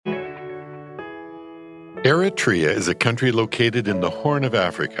Eritrea is a country located in the Horn of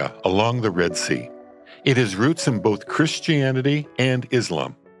Africa along the Red Sea. It has roots in both Christianity and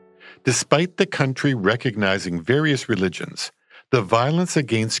Islam. Despite the country recognizing various religions, the violence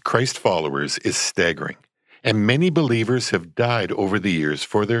against Christ followers is staggering, and many believers have died over the years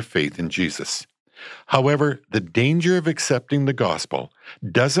for their faith in Jesus. However, the danger of accepting the gospel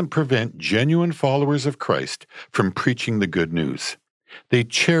doesn't prevent genuine followers of Christ from preaching the good news. They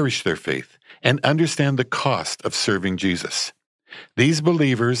cherish their faith and understand the cost of serving Jesus. These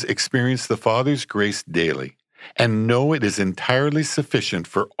believers experience the Father's grace daily and know it is entirely sufficient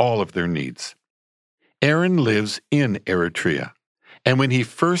for all of their needs. Aaron lives in Eritrea, and when he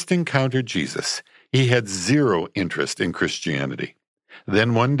first encountered Jesus, he had zero interest in Christianity.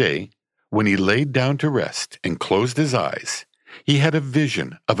 Then one day, when he laid down to rest and closed his eyes, he had a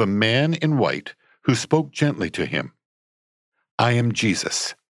vision of a man in white who spoke gently to him. "I am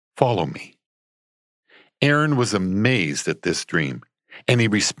Jesus. Follow me." Aaron was amazed at this dream, and he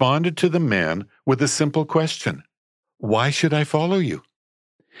responded to the man with a simple question: "Why should I follow you?"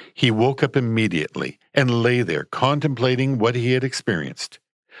 He woke up immediately and lay there contemplating what he had experienced.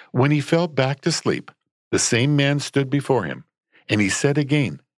 When he fell back to sleep, the same man stood before him, and he said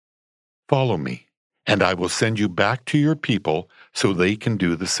again, "Follow me, and I will send you back to your people so they can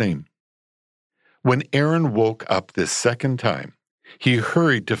do the same." When Aaron woke up this second time, he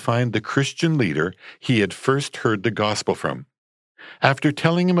hurried to find the Christian leader he had first heard the gospel from. After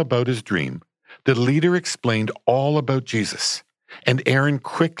telling him about his dream, the leader explained all about Jesus, and Aaron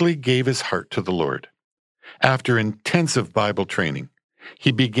quickly gave his heart to the Lord. After intensive Bible training,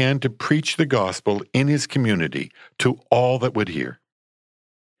 he began to preach the gospel in his community to all that would hear.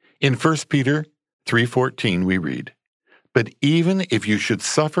 In 1 Peter 3:14 we read, "But even if you should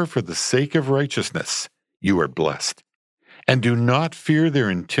suffer for the sake of righteousness, you are blessed. And do not fear their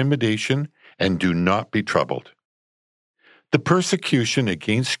intimidation, and do not be troubled." The persecution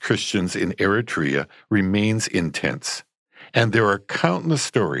against Christians in Eritrea remains intense, and there are countless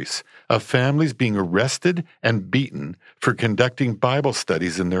stories of families being arrested and beaten for conducting Bible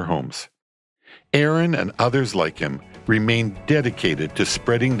studies in their homes. Aaron and others like him remain dedicated to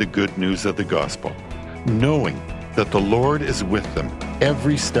spreading the good news of the gospel, knowing that the Lord is with them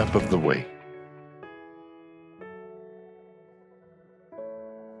every step of the way.